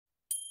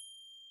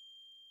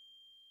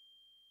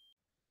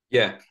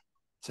Yeah.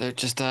 So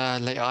just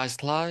let your eyes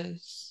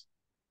close.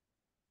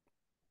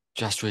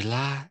 Just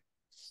relax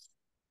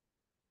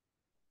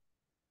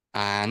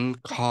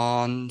and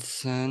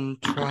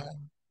concentrate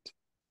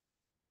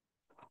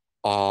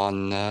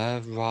on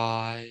the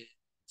rise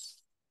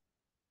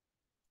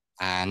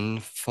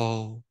and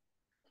fall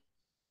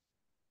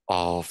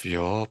of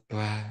your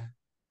breath.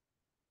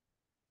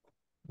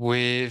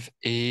 With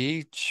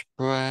each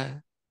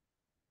breath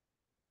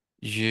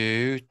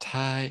you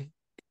take,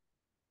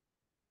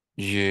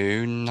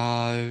 you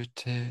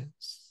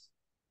notice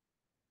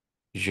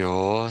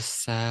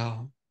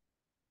yourself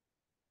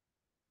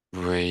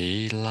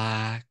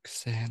relaxing.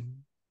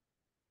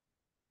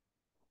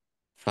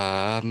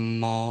 The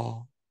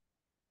more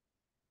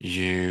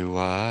you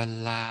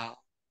allow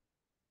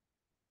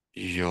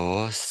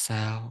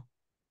yourself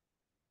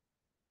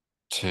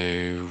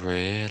to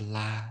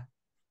relax,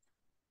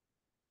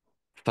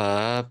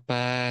 the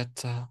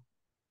better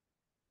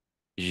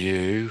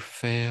you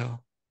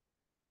feel,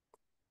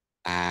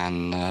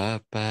 and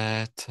the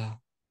better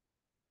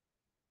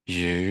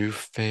you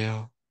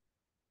feel,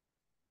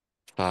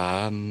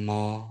 the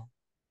more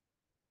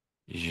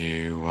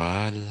you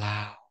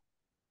allow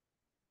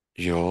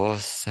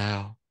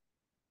yourself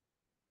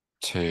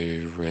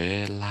to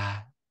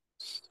relax.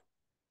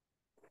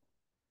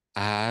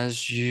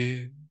 As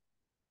you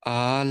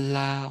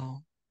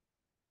allow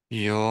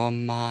your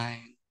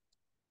mind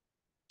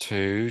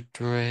to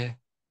drift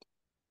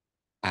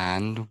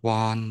and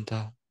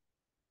wander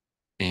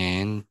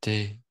in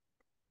deep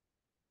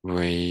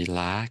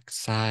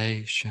relaxation,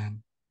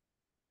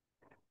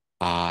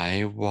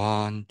 I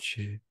want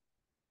you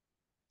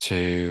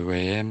to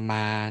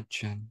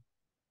imagine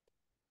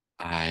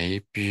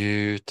a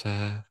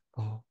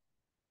beautiful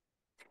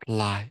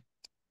flight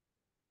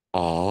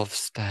of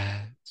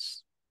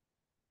stairs,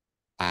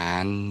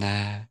 and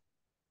there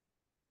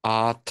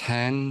are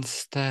 10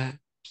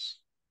 steps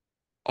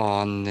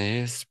on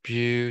this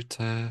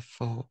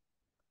beautiful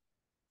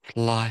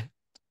flight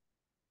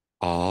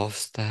of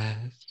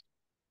stairs,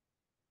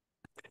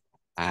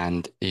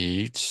 and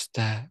each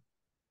step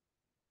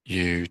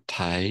you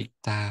take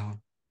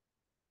down,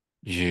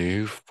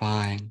 you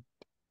find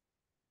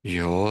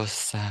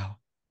yourself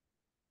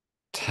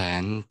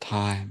 10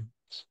 times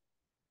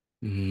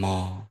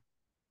more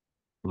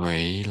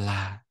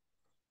relaxed,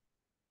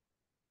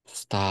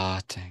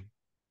 starting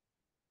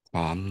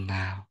from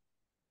now.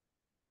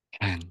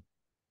 10.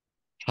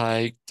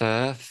 Take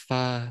the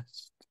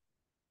first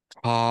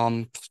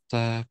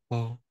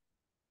comfortable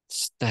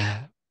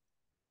step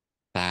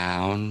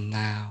down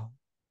now,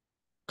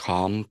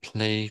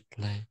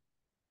 completely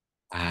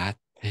at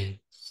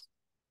peace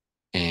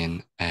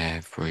in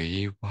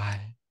every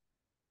way.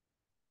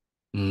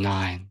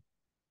 9.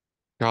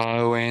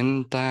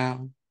 Going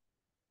down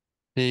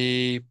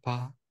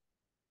deeper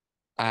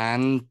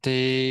and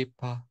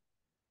deeper,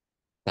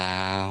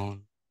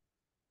 down,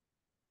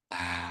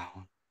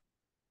 down,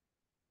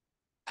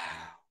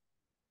 down.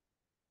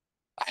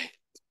 8.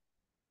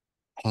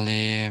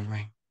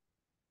 Clearing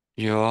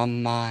your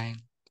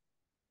mind,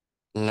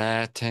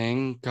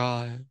 letting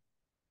go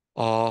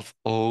of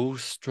all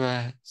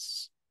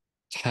stress,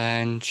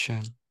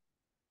 tension,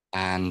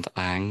 and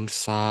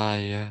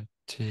anxiety.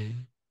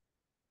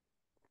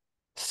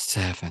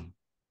 7.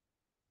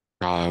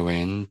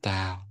 Going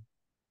down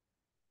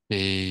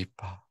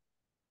deeper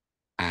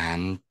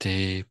and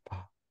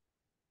deeper,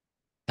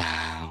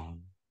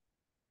 down,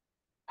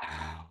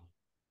 down.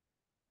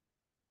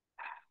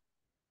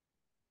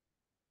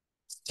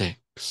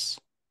 6.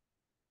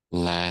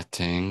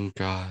 Letting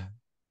go,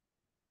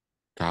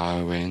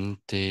 going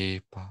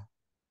deeper,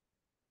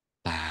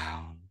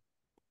 down,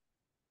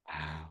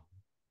 down.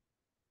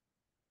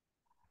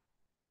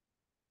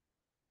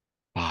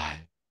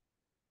 5.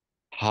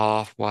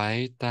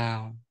 Halfway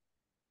down,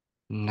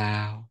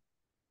 now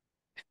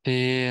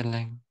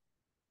feeling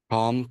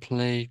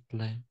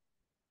completely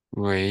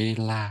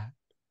relaxed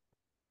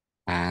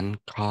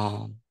and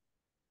calm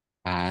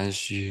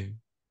as you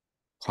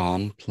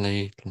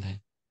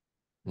completely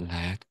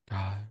let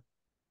go.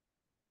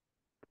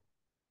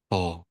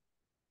 4.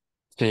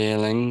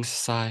 Feeling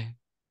safe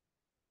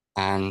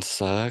and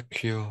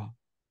secure,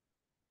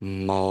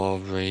 more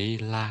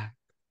relaxed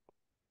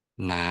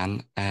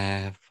than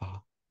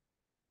ever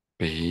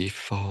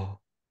before,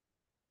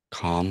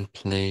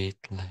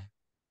 completely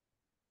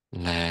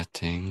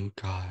letting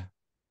go,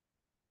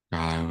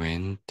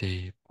 going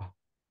deeper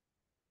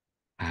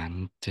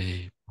and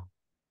deeper.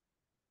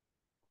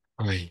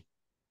 3.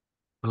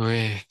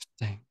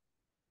 Drifting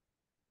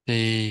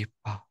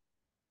deeper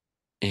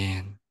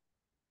in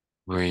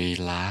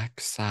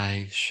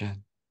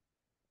relaxation,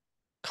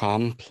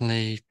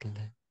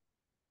 completely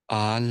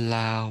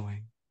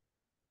allowing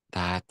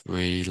that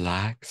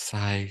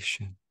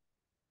relaxation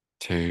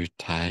to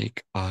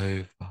take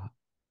over.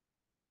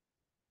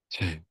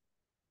 2.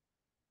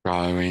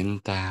 Going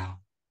down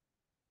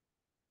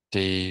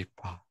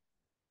deeper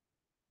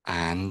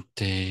and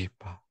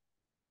deeper,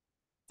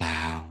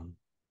 down,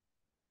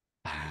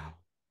 down,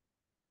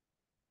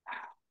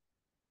 down.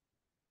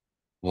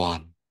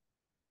 1.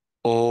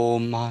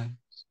 almost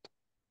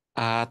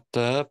at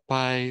the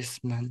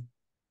basement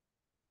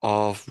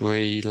of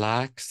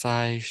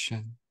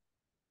relaxation,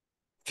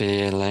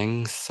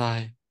 feeling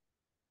safe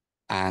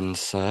and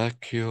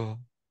secure,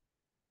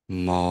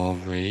 more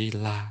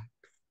relaxed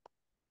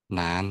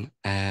than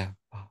ever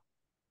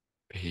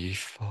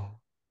before.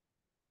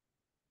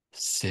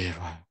 0.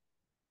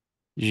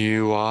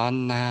 You are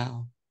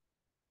now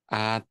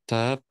at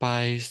the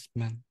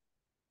basement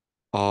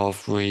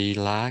of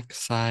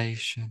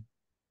relaxation,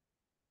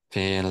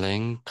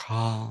 feeling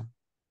calm,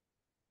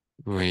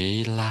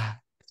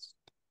 relaxed,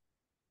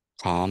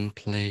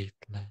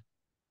 completely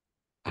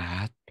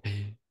at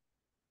peace.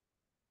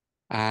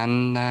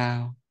 And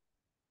now,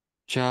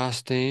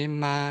 just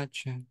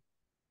imagine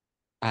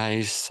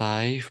a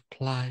safe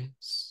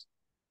place.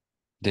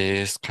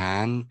 This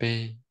can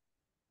be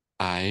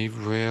a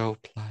real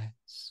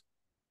place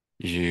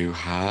you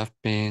have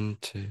been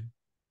to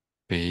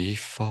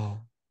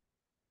before,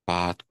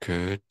 but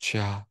could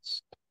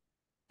just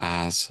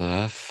as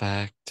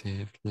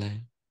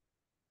effectively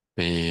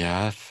be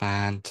a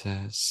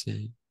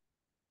fantasy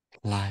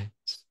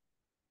place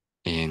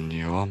in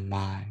your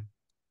mind.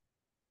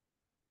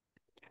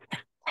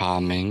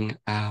 Coming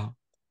out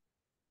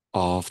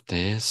of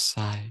this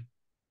safe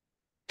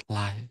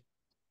place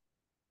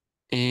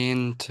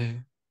into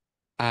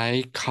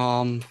a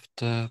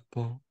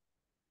comfortable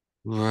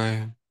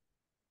room,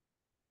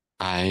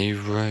 a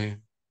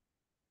room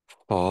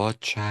for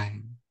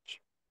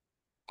change,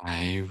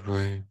 a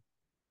room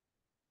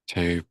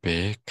to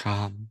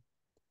become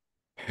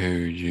who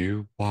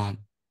you want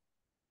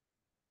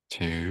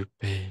to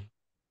be.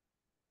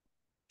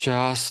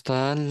 Just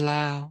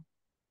allow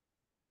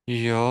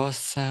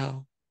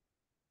yourself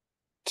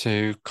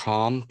to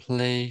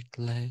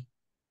completely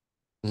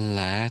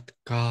let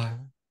go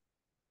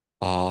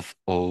of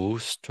all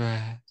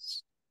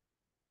stress,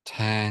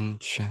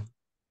 tension,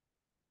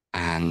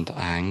 and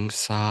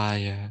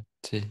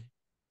anxiety,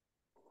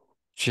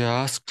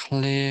 just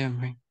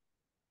clearing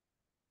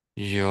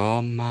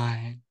your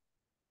mind,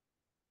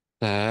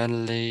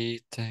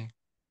 deleting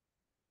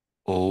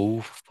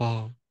all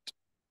thought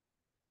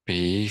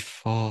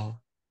before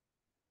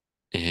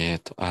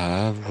it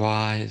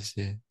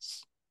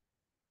arises,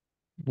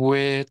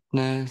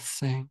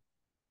 witnessing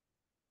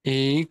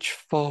each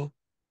thought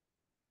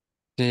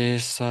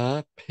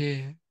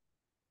disappear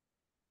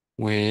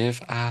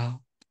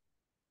without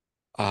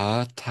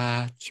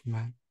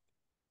attachment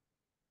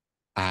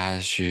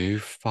as you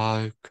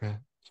focus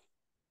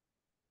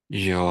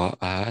your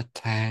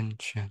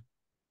attention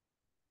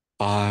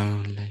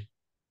only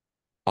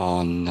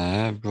on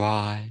the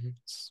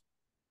rise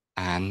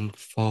and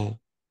fall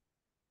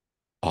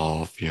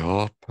of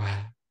your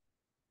breath,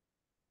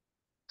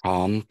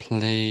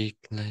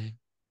 completely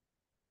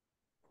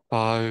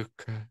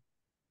focus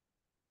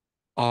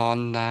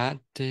on that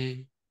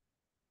deep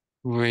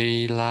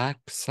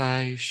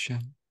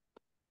relaxation,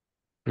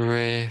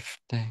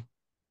 drifting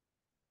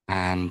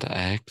and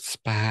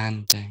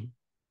expanding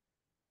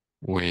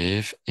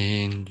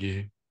within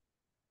you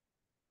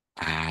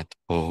at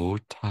all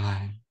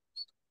times,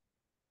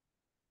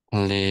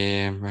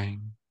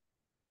 clearing,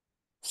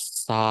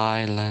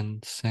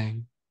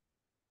 silencing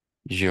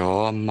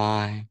your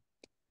mind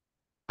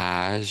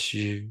as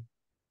you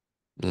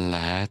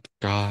let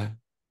go,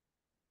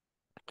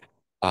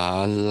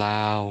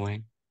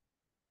 allowing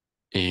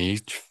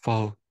each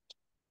thought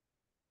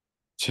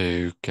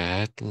to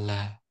get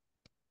left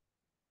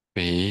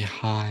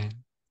behind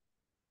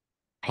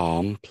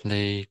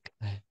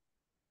completely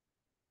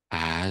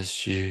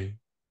as you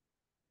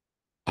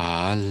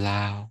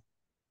allow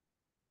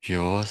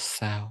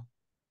yourself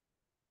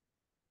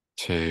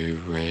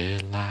to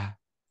relax,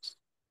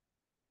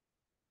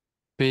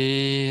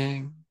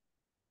 being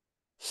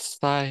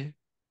safe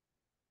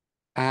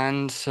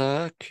and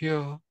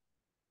secure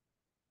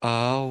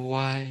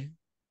away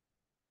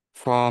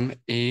from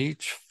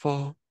each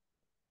thought,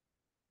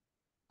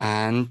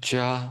 and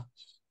just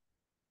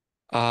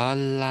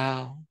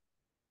allow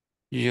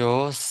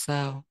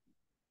yourself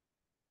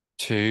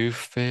to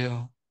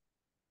feel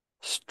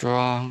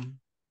strong,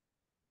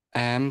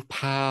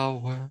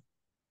 empowered,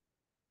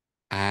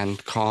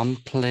 and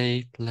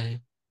completely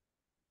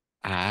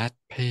at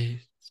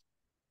peace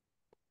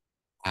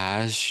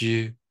as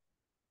you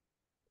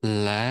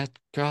let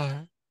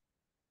go,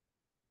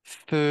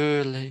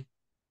 fully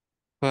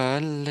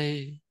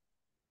believe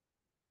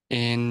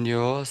in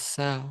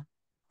yourself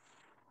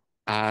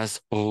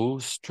as all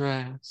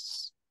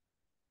stress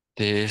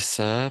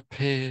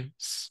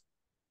disappears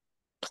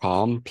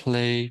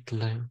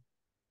completely,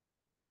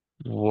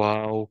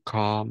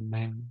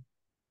 welcoming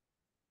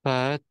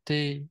the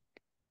deep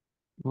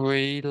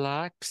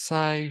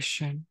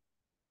relaxation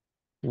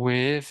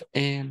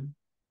within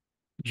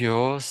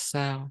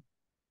yourself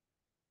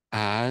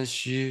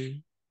as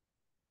you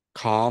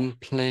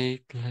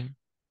completely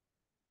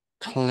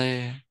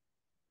clear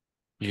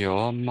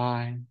your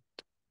mind,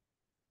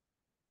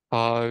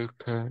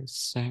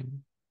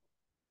 focusing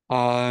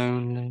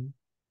only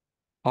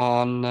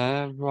on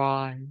the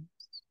rise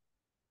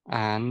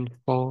and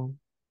fall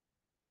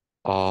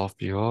of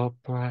your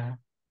breath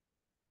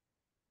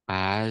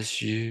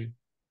as you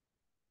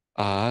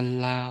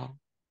allow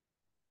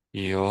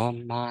your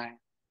mind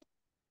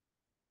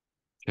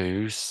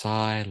to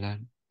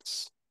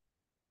silence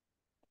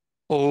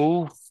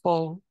all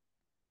thought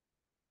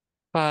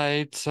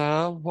fades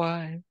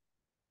away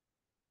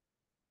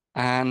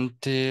and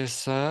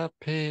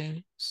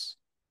disappears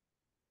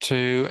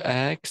to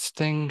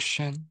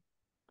extinction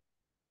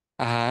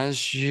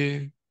as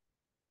you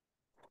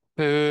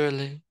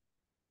fully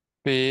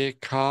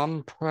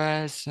become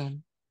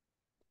present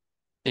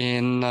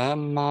in the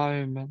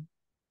moment,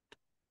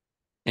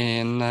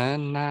 in the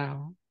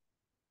now,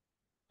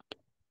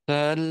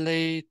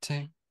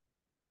 deleting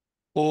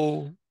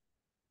all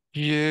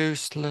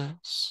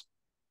useless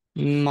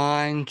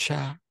mind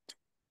chat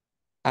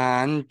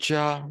and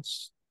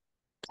just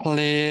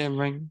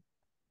clearing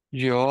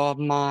your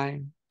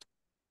mind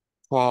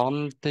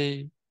from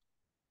deep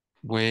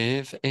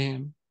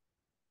within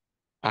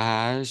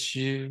as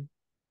you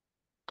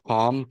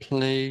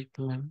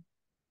completely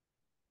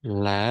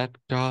let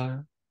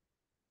go,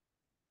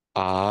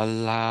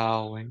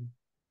 allowing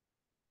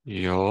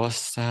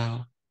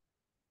yourself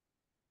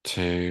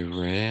to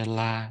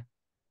relax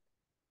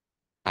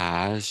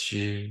as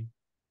you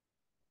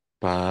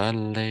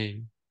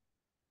believe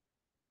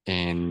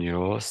in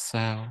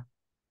yourself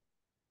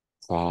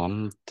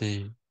from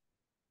deep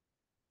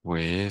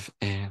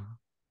within,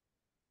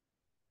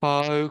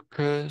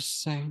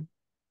 focusing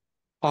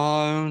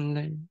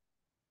only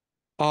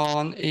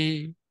on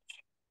each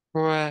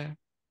breath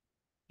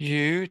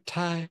you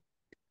take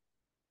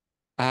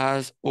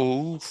as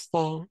all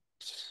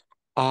thoughts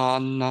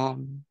are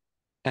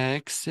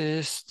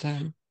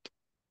non-existent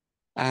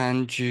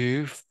and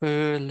you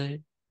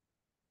fully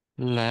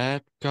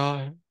let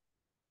go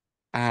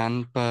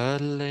and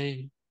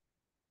believe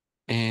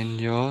in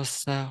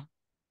yourself,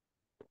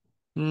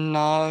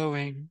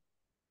 knowing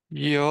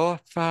your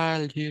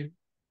value,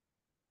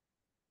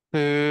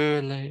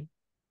 fully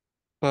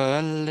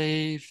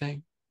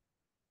believing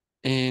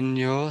in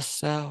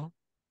yourself,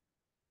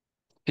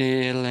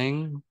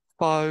 feeling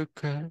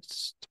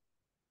focused,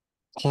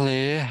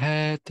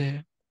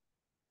 clear-headed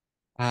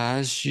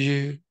as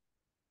you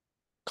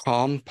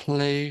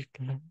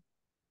completely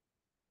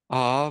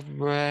are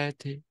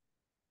ready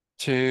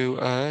to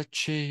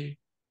achieve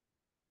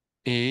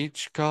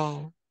each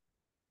goal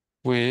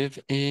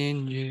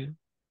within you,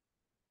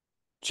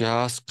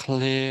 just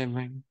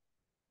clearing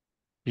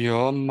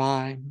your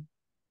mind,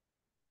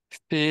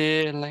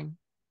 feeling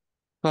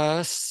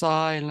the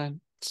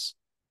silence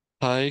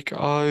take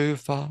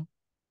over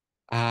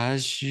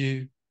as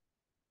you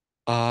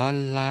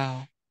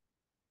allow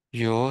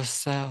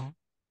yourself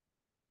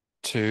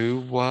to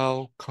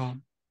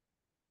welcome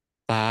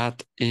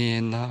that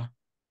inner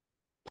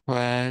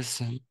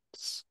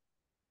presence,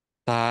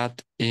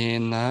 that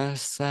inner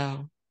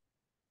self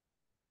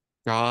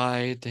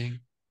guiding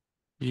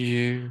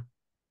you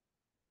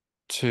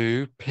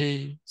to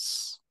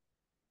peace,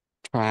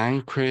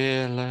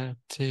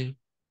 tranquility,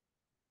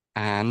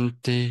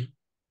 and deep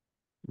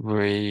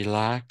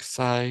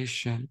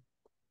relaxation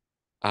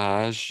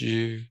as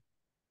you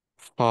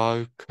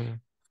focus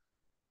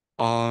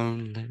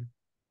only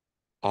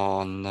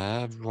on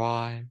the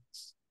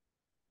rise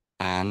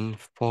and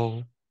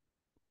fall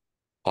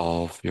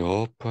of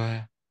your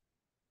breath,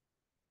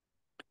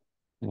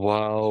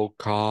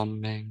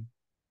 welcoming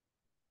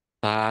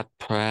that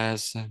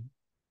present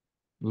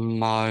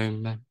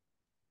moment.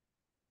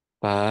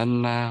 But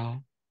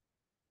now,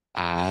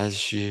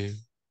 as you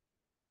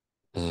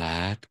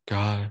let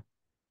go,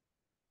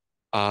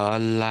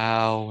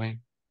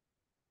 allowing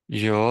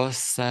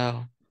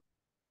yourself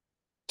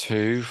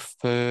to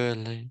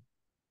fully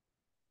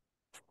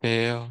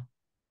feel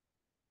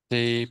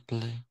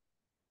deeply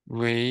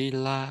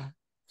relaxed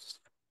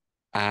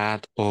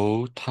at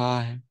all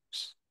times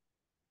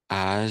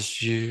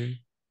as you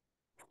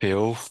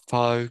feel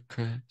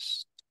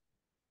focused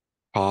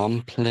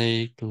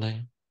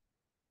completely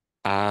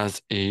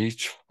as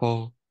each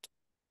thought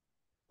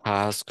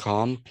has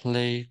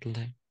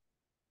completely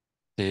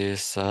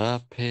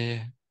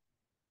disappeared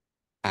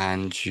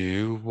and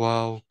you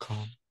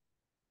welcome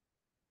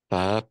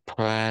the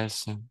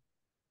present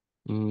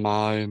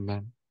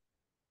moment,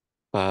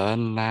 but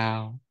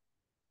now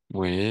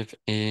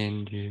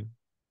within you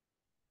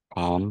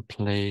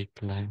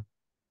completely,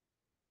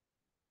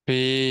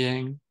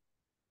 being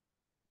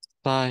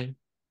safe,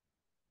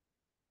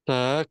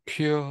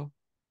 secure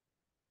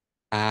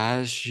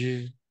as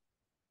you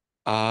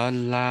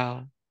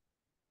allow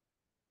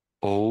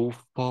all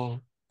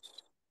thoughts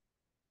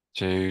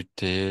to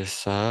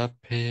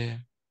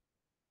disappear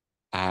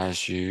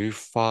as you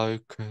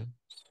focus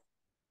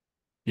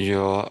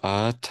your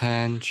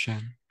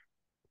attention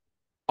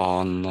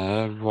on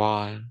the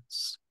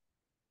rise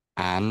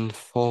and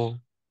fall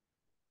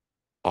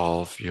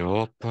of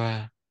your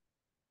breath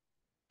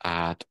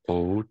at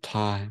all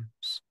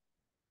times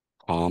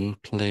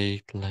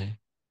completely,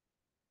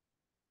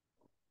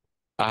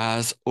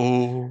 as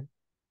all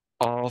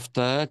of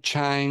the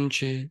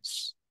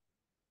changes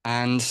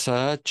and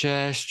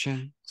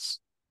suggestions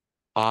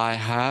I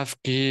have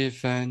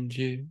given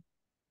you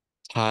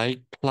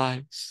take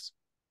place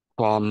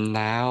from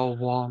now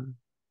on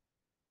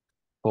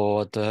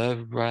for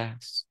the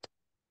rest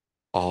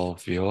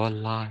of your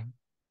life.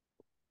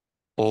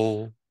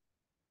 All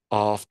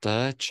of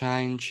the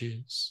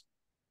changes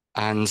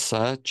and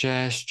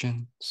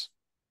suggestions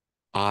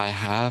I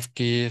have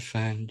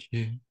given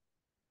you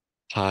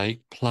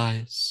take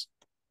place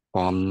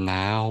from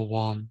now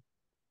on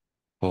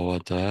for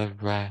the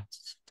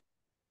rest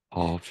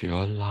of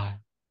your life.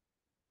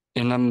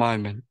 In a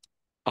moment,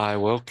 I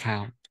will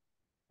count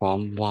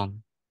from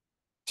 1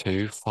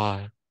 to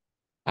 5,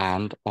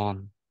 and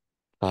on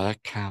the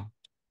count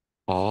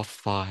of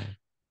 5,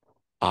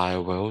 I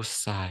will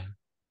say,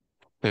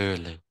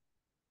 fully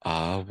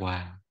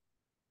aware.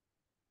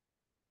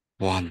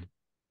 1.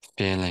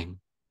 Feeling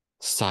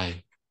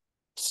safe,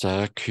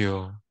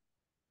 secure,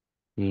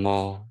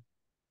 more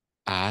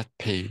at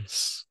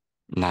peace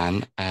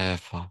than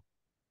ever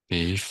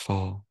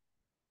before.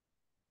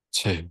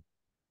 2.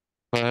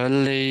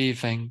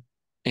 Believing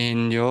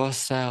in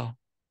yourself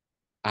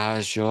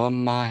as your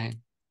mind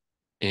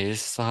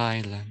is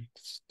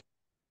silenced.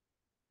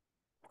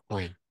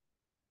 3.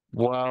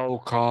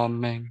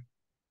 Welcoming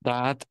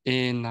that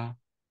inner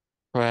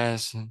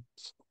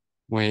presence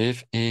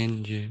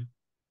within you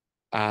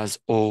as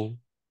all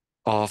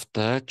of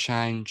the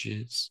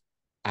changes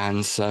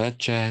and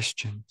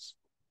suggestions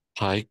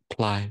take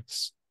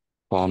place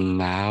from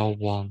now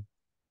on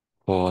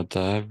for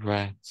the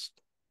rest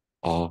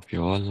of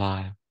your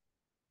life.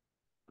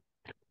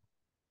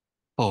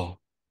 4.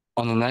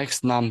 On the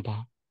next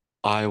number,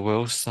 I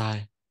will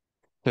say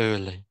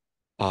fully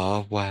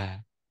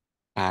aware,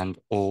 and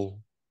all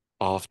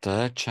of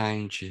the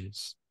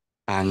changes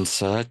and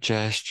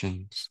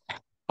suggestions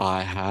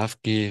I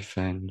have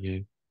given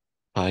you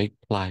take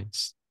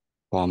place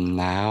from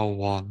now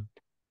on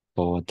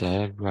for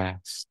the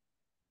rest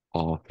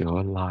of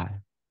your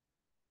life.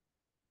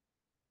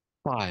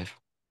 5.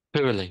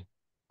 Fully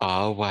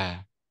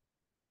aware.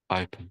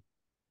 Open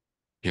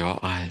your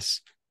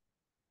eyes.